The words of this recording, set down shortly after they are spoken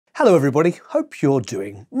Hello everybody, hope you're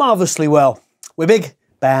doing marvellously well. We're big,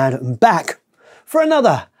 bad and back for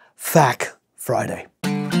another Thack Friday.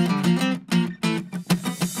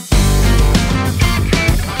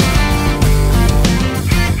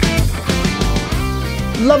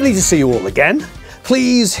 Lovely to see you all again.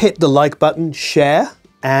 Please hit the like button, share,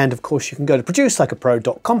 and of course you can go to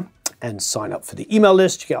producelikeapro.com and sign up for the email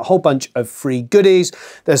list. You get a whole bunch of free goodies.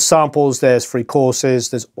 There's samples, there's free courses,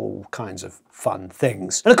 there's all kinds of fun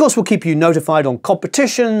things. And of course, we'll keep you notified on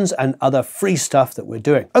competitions and other free stuff that we're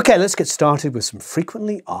doing. Okay, let's get started with some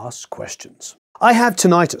frequently asked questions. I have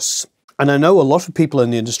tinnitus, and I know a lot of people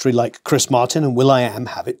in the industry like Chris Martin and will.i.am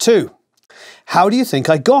have it too. How do you think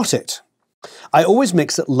I got it? I always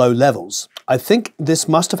mix at low levels. I think this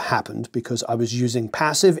must have happened because I was using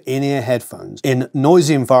passive in-ear headphones in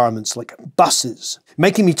noisy environments like buses,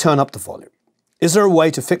 making me turn up the volume. Is there a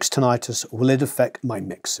way to fix tinnitus, or will it affect my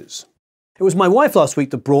mixes? It was my wife last week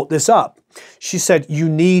that brought this up. She said, you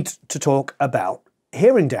need to talk about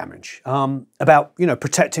hearing damage, about,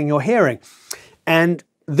 protecting your hearing. And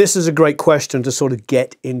this is a great question to sort of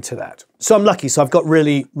get into that. So I'm lucky, so I've got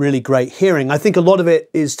really, really great hearing. I think a lot of it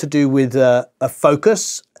is to do with a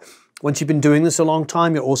focus. Once you've been doing this a long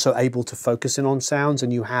time, you're also able to focus in on sounds,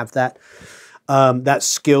 and you have that that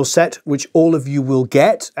skill set, which all of you will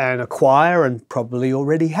get and acquire and probably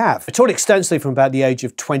already have. I taught extensively from about the age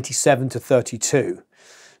of 27 to 32.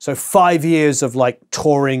 So 5 years of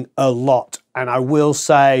touring a lot. And I will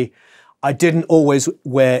say, I didn't always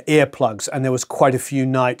wear earplugs, and there was quite a few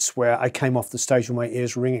nights where I came off the stage with my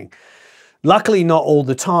ears ringing. Luckily, not all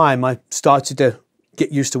the time. I started to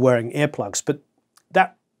get used to wearing earplugs, but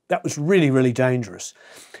that was really, really dangerous.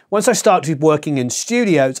 Once I started working in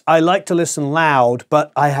studios, I like to listen loud,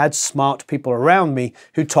 but I had smart people around me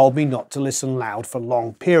who told me not to listen loud for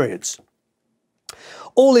long periods.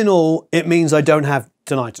 All in all, it means I don't have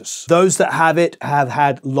tinnitus. Those that have it have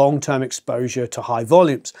had long-term exposure to high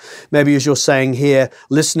volumes. Maybe, as you're saying here,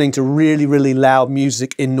 listening to really, really loud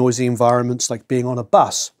music in noisy environments like being on a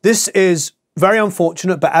bus. This is very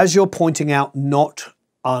unfortunate, but as you're pointing out, not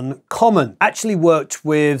uncommon. Actually worked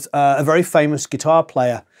with a very famous guitar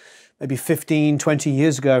player maybe 15, 20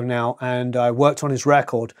 years ago now, and I worked on his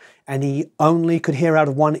record, and he only could hear out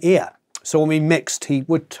of one ear. So when we mixed, he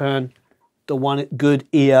would turn the one good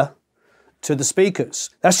ear to the speakers.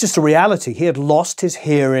 That's just a reality. He had lost his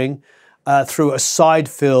hearing through a side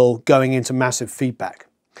fill going into massive feedback.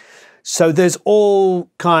 So there's all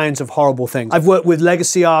kinds of horrible things. I've worked with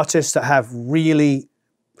legacy artists that have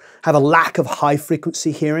a lack of high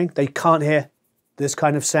frequency hearing. They can't hear this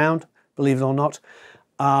kind of sound, believe it or not.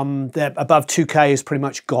 They're above 2K is pretty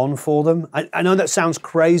much gone for them. I know that sounds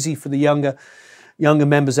crazy for the younger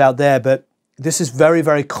members out there, but this is very,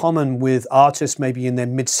 very common with artists maybe in their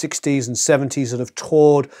mid-60s and 70s that have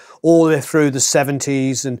toured all the way through the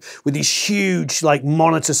 70s, and with these huge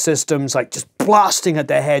monitor systems just blasting at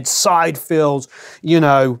their head, side fills,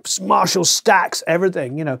 Marshall stacks,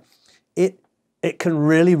 everything, it can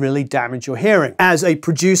really, really damage your hearing. As a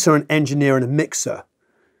producer, an engineer and a mixer,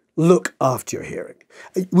 look after your hearing.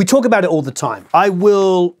 We talk about it all the time.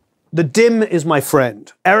 The dim is my friend.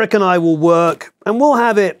 Eric and I will work, and we'll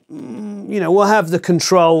have it, we'll have the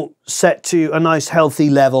control set to a nice healthy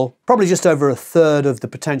level, probably just over a third of the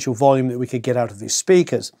potential volume that we could get out of these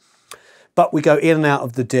speakers. But we go in and out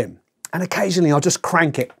of the dim. And occasionally I'll just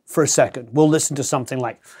crank it for a second. We'll listen to something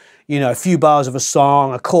like, a few bars of a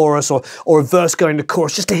song, a chorus, or a verse going to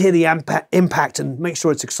chorus, just to hear the impact and make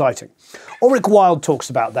sure it's exciting. Ulrich Wilde talks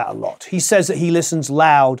about that a lot. He says that he listens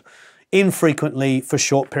loud, infrequently, for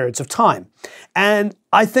short periods of time. And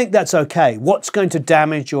I think that's okay. What's going to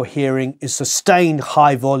damage your hearing is sustained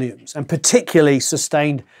high volumes, and particularly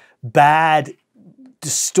sustained bad,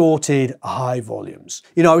 distorted high volumes.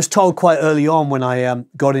 I was told quite early on when I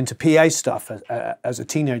got into PA stuff as a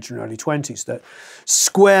teenager in early 20s that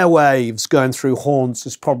square waves going through horns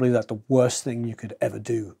is probably the worst thing you could ever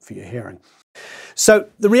do for your hearing. So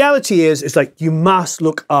the reality is you must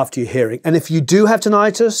look after your hearing. And if you do have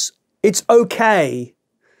tinnitus, it's okay.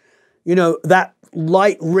 That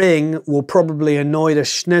light ring will probably annoy the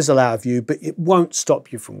schnizzle out of you, but it won't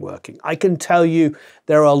stop you from working. I can tell you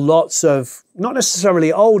there are lots of, not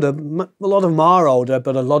necessarily older, a lot of them are older,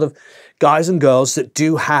 but a lot of guys and girls that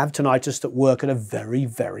do have tinnitus that work at a very,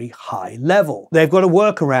 very high level. They've got a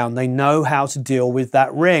workaround. They know how to deal with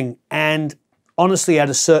that ring. And honestly, at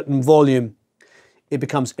a certain volume, it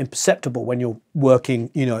becomes imperceptible when you're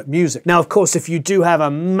working, at music. Now, of course, if you do have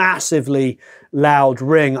a massively loud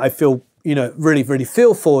ring, I feel you know, really, really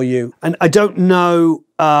feel for you. And I don't know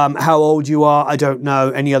how old you are. I don't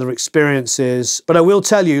know any other experiences, but I will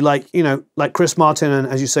tell you, like, you know, like Chris Martin and,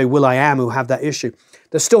 as you say, Will.i.am, who have that issue,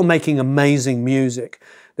 they're still making amazing music.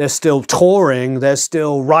 They're still touring. They're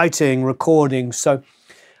still writing, recording. So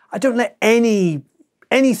I don't let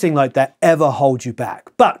anything like that ever hold you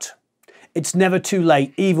back. But it's never too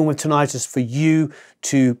late, even with tinnitus, for you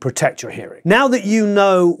to protect your hearing. Now that you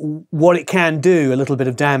know what it can do, a little bit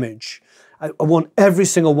of damage, I want every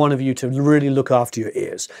single one of you to really look after your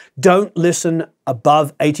ears. Don't listen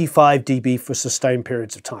above 85 dB for sustained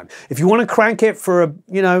periods of time. If you want to crank it for a,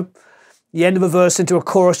 you know, the end of a verse into a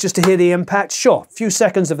chorus just to hear the impact, sure, a few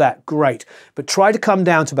seconds of that, great. But try to come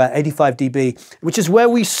down to about 85 dB, which is where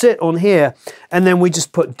we sit on here, and then we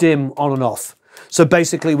just put dim on and off. So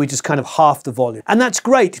basically we just kind of half the volume. And that's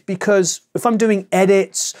great, because if I'm doing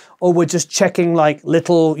edits or we're just checking like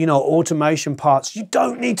little, you know, automation parts, you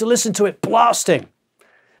don't need to listen to it blasting.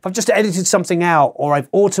 If I've just edited something out or I've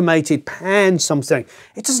automated, panned something,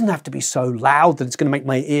 it doesn't have to be so loud that it's going to make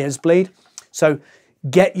my ears bleed. So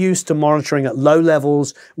get used to monitoring at low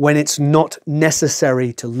levels when it's not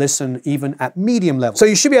necessary to listen even at medium level. So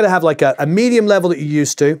you should be able to have like a medium level that you're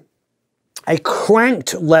used to, a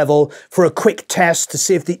cranked level for a quick test to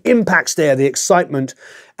see if the impact's there, the excitement,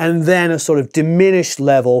 and then a sort of diminished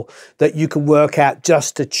level that you can work at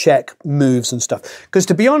just to check moves and stuff. Because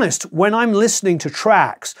to be honest, when I'm listening to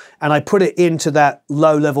tracks and I put it into that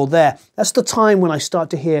low level there, that's the time when I start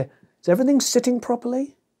to hear, is everything sitting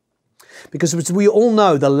properly? Because as we all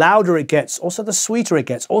know, the louder it gets, also the sweeter it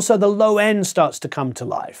gets, also the low end starts to come to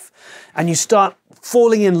life. And you start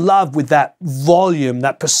falling in love with that volume,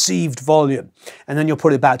 that perceived volume. And then you'll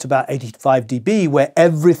put it back to about 85 dB where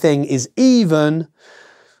everything is even.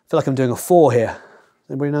 I feel like I'm doing a 4 here.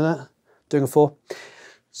 Anybody know that? Doing a 4?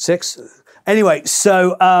 6? Anyway,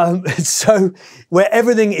 so where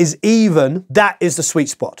everything is even, that is the sweet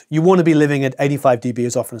spot. You want to be living at 85 dB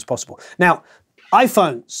as often as possible. Now,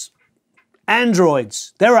 iPhones,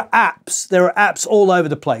 Androids, there are apps all over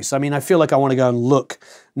the place. I mean, I feel like I want to go and look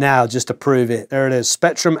now just to prove it. There it is,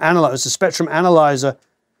 Spectrum Analyzer. It's a Spectrum Analyzer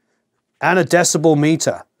and a decibel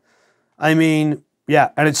meter. I mean, yeah,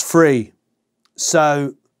 and it's free.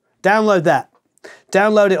 So download that.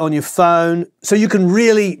 Download it on your phone so you can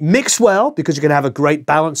really mix well, because you're going to have a great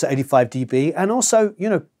balance at 85 dB, and also, you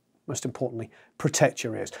know, most importantly, protect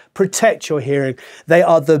your ears, protect your hearing. They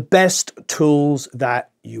are the best tools that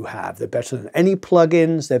you have. They're better than any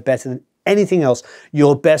plugins. They're better than anything else.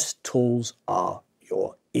 Your best tools are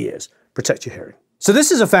your ears. Protect your hearing. So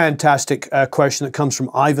this is a fantastic question that comes from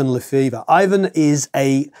Ivan Lefevre. Ivan is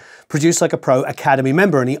a Produce Like a Pro Academy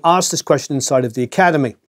member, and he asked this question inside of the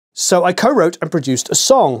Academy. So I co-wrote and produced a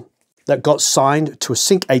song that got signed to a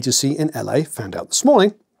sync agency in LA, found out this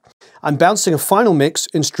morning. I'm bouncing a final mix,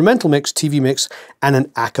 instrumental mix, TV mix, and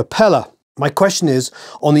an a cappella. My question is,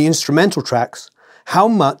 on the instrumental tracks, how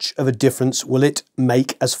much of a difference will it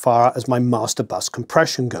make as far as my master bus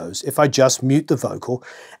compression goes if I just mute the vocal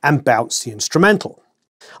and bounce the instrumental?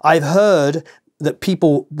 I've heard that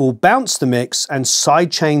people will bounce the mix and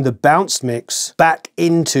sidechain the bounced mix back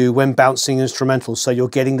into when bouncing instrumentals, so you're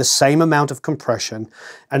getting the same amount of compression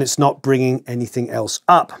and it's not bringing anything else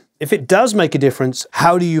up. If it does make a difference,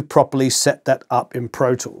 how do you properly set that up in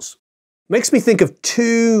Pro Tools? Makes me think of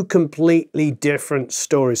two completely different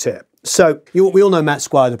stories here. So we all know Matt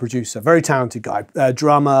Squire, the producer, very talented guy,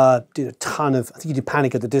 drummer, did a ton of, I think he did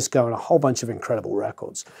Panic at the Disco and a whole bunch of incredible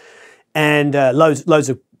records. And loads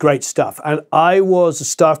of great stuff. And I was a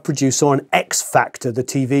staff producer on X Factor, the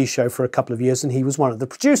TV show, for a couple of years, and he was one of the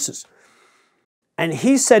producers. And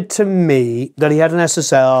he said to me that he had an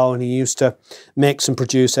SSL and he used to mix and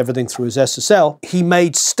produce everything through his SSL. He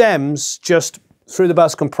made stems just through the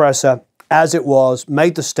bus compressor as it was,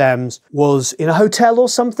 made the stems, was in a hotel or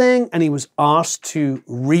something, and he was asked to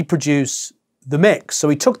reproduce the mix. So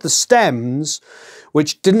he took the stems,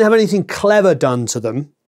 which didn't have anything clever done to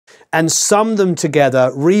them, and summed them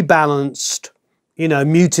together, rebalanced, you know,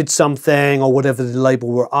 muted something or whatever the label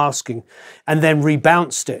were asking, and then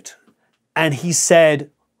rebounced it. And he said,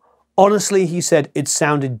 honestly, he said, it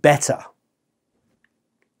sounded better.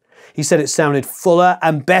 He said it sounded fuller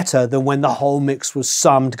and better than when the whole mix was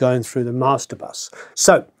summed going through the master bus.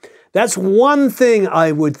 So that's one thing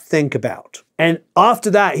I would think about. And after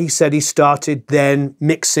that, he said he started then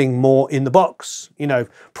mixing more in the box, you know,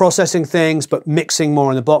 processing things, but mixing more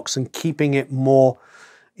in the box and keeping it more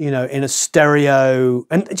you know, in a stereo.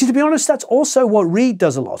 And to be honest, that's also what Reed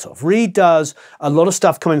does a lot of. Reed does a lot of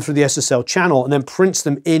stuff coming through the SSL channel and then prints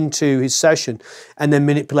them into his session and then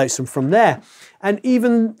manipulates them from there. And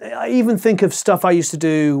I even think of stuff I used to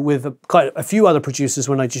do with quite a few other producers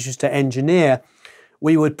when I just used to engineer.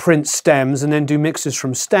 We would print stems and then do mixes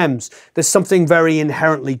from stems. There's something very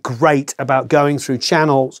inherently great about going through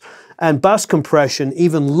channels and bus compression,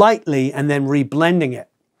 even lightly, and then reblending it.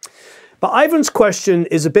 But Ivan's question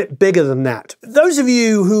is a bit bigger than that. Those of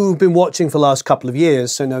you who've been watching for the last couple of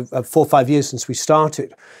years, so 4 or 5 years since we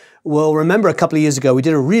started, will remember a couple of years ago we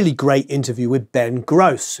did a really great interview with Ben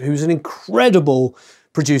Gross, who's an incredible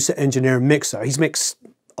producer, engineer, and mixer. He's mixed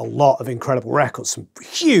a lot of incredible records, some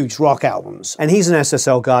huge rock albums. And he's an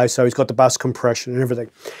SSL guy, so he's got the bus compression and everything.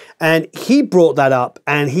 And he brought that up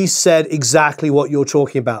and he said exactly what you're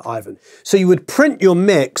talking about, Ivan. So you would print your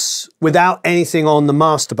mix without anything on the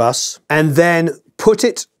master bus and then put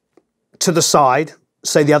it to the side,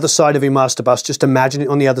 say the other side of your master bus, just imagine it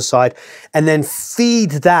on the other side, and then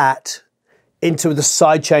feed that into the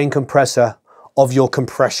sidechain compressor of your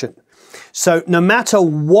compression. So no matter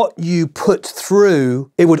what you put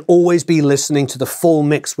through, it would always be listening to the full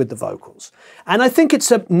mix with the vocals. And I think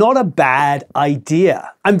it's not a bad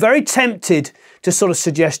idea. I'm very tempted to sort of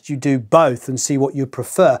suggest you do both and see what you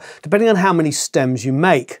prefer, depending on how many stems you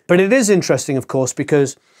make. But it is interesting, of course,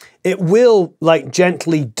 because it will like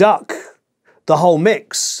gently duck the whole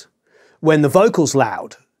mix when the vocal's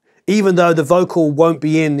loud, even though the vocal won't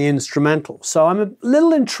be in the instrumental. So I'm a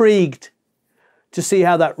little intrigued to see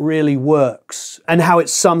how that really works and how it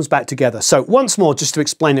sums back together. So once more, just to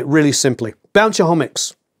explain it really simply, bounce your whole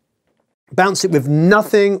mix. Bounce it with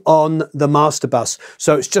nothing on the master bus.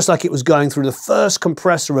 So it's just like it was going through the first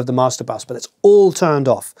compressor of the master bus, but it's all turned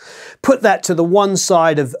off. Put that to the one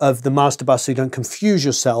side of the master bus so you don't confuse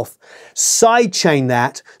yourself. Sidechain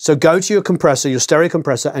that. So go to your compressor, your stereo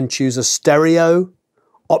compressor, and choose a stereo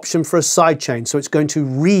option for a sidechain. So it's going to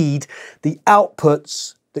read the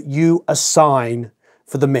outputs that you assign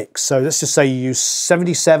for the mix. So let's just say you use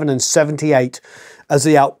 77 and 78 as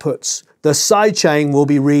the outputs. The sidechain will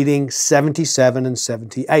be reading 77 and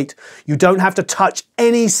 78. You don't have to touch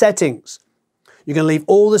any settings. You're going to leave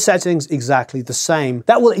all the settings exactly the same.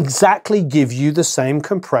 That will exactly give you the same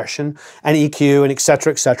compression and EQ and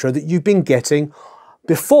etc. that you've been getting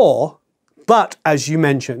before. But as you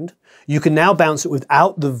mentioned, you can now bounce it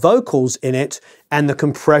without the vocals in it, and the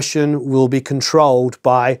compression will be controlled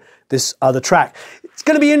by this other track. It's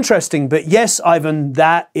going to be interesting, but yes, Ivan,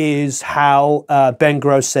 that is how Ben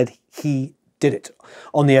Gross said he did it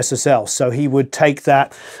on the SSL. So he would take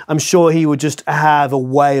that. I'm sure he would just have a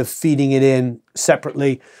way of feeding it in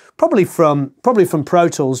separately, probably from Pro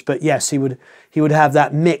Tools, but yes, he would have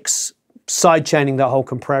that mix side-chaining that whole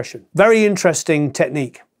compression. Very interesting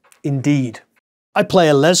technique indeed. I play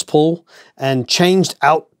a Les Paul and changed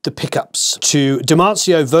out the pickups to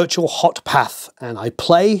Dimarzio Virtual Hot Path, and I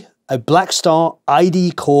play a Blackstar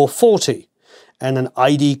ID Core 40 and an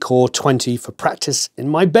ID Core 20 for practice in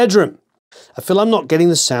my bedroom. I feel I'm not getting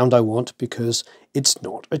the sound I want because it's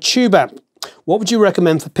not a tube amp. What would you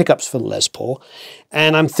recommend for pickups for the Les Paul?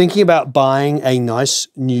 And I'm thinking about buying a nice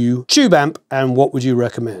new tube amp, and what would you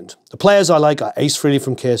recommend? The players I like are Ace Frehley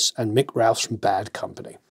from Kiss and Mick Rouse from Bad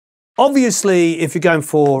Company. Obviously, if you're going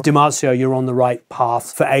for Dimarzio, you're on the right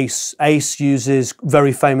path for Ace. Ace uses,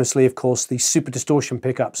 very famously, of course, the super distortion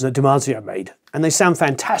pickups that Dimarzio made. And they sound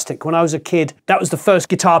fantastic. When I was a kid, that was the first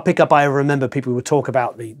guitar pickup I ever remember people would talk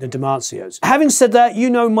about, the Dimarzios. Having said that, you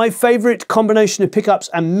know, my favorite combination of pickups,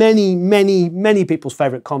 and many people's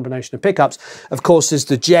favorite combination of pickups, of course, is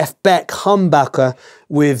the Jeff Beck humbucker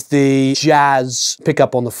with the jazz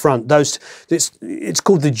pickup on the front. It's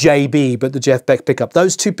called the JB, but the Jeff Beck pickup.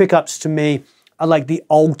 Those two pickups to me are like the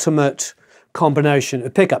ultimate combination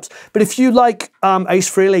of pickups. But if you like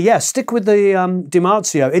Ace Frehley, yeah, stick with the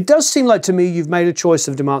Dimarzio. It does seem like to me you've made a choice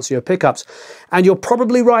of Dimarzio pickups, and you're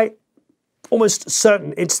probably right, almost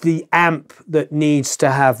certain it's the amp that needs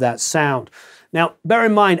to have that sound. Now, bear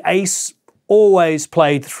in mind, Ace always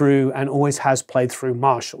played through and always has played through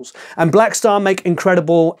Marshalls. And Blackstar make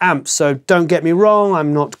incredible amps, so don't get me wrong,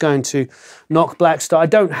 I'm not going to knock Blackstar. I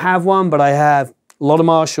don't have one, but I have a lot of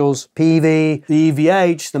Marshalls, PV, the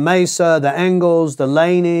EVH, the Mesa, the Engels, the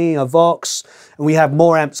Laney, a Vox, and we have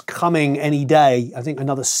more amps coming any day, I think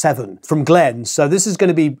another 7 from Glenn. So this is going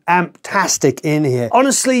to be amp-tastic in here.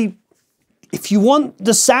 Honestly, if you want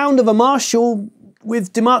the sound of a Marshall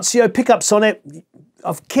with Dimarzio pickups on it,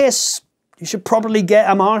 of Kiss, you should probably get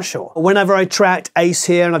a Marshall. Whenever I tracked Ace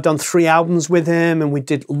here, and I've done 3 albums with him, and we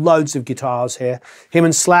did loads of guitars here. Him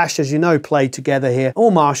and Slash, as you know, played together here. All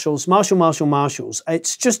Marshalls, Marshalls.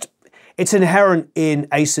 It's inherent in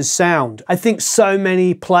Ace's sound. I think so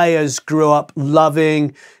many players grew up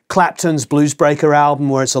loving Clapton's Bluesbreaker album,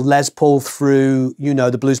 where it's a Les Paul through, you know,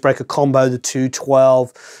 the Bluesbreaker combo, the 212.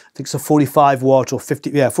 I think it's a 45 watt or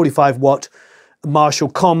 45 watt Marshall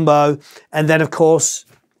combo. And then, of course,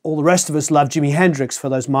 all the rest of us love Jimi Hendrix for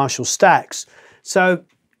those Marshall stacks. So,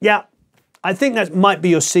 yeah, I think that might be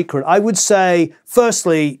your secret. I would say,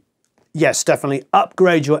 firstly, yes, definitely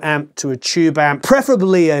upgrade your amp to a tube amp,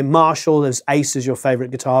 preferably a Marshall, as Ace is your favorite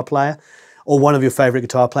guitar player, or one of your favorite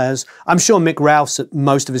guitar players. I'm sure Mick Ralph's at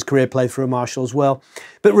most of his career played through a Marshall as well.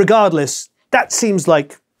 But regardless, that seems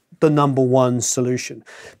like the #1 solution.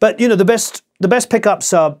 But you know, the best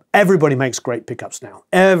pickups are, everybody makes great pickups now.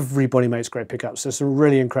 Everybody makes great pickups. There's some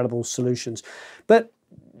really incredible solutions. But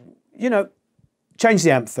you know, change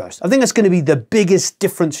the amp first. I think that's going to be the biggest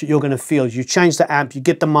difference that you're going to feel. You change the amp, you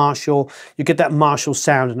get the Marshall, you get that Marshall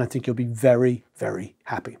sound, and I think you'll be very, very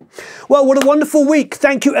happy. Well, what a wonderful week.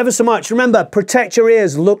 Thank you ever so much. Remember, protect your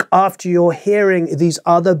ears, look after your hearing. These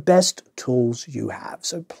are the best tools you have.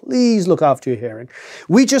 So please look after your hearing.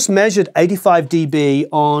 We just measured 85 dB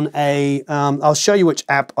on a, I'll show you which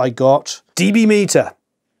app I got. dB meter,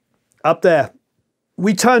 up there.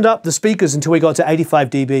 We turned up the speakers until we got to 85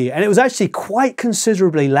 dB, and it was actually quite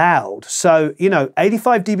considerably loud. So, you know,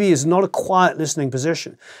 85 dB is not a quiet listening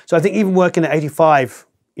position. So I think even working at 85,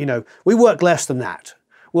 you know, we work less than that.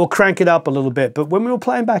 We'll crank it up a little bit, but when we were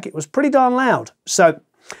playing back, it was pretty darn loud. So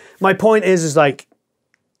my point is like,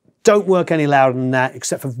 don't work any louder than that,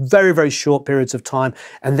 except for very, very short periods of time,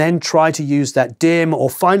 and then try to use that dim, or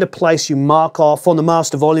find a place you mark off on the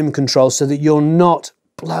master volume control so that you're not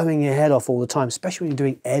blowing your head off all the time, especially when you're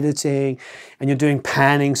doing editing and you're doing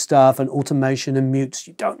panning stuff and automation and mutes.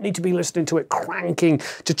 You don't need to be listening to it cranking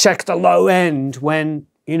to check the low end when,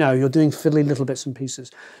 you know, you're doing fiddly little bits and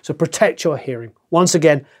pieces. So protect your hearing. Once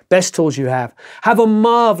again, best tools you have. Have a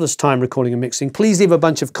marvelous time recording and mixing. Please leave a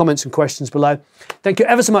bunch of comments and questions below. Thank you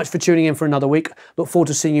ever so much for tuning in for another week. Look forward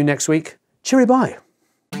to seeing you next week. Cheery bye.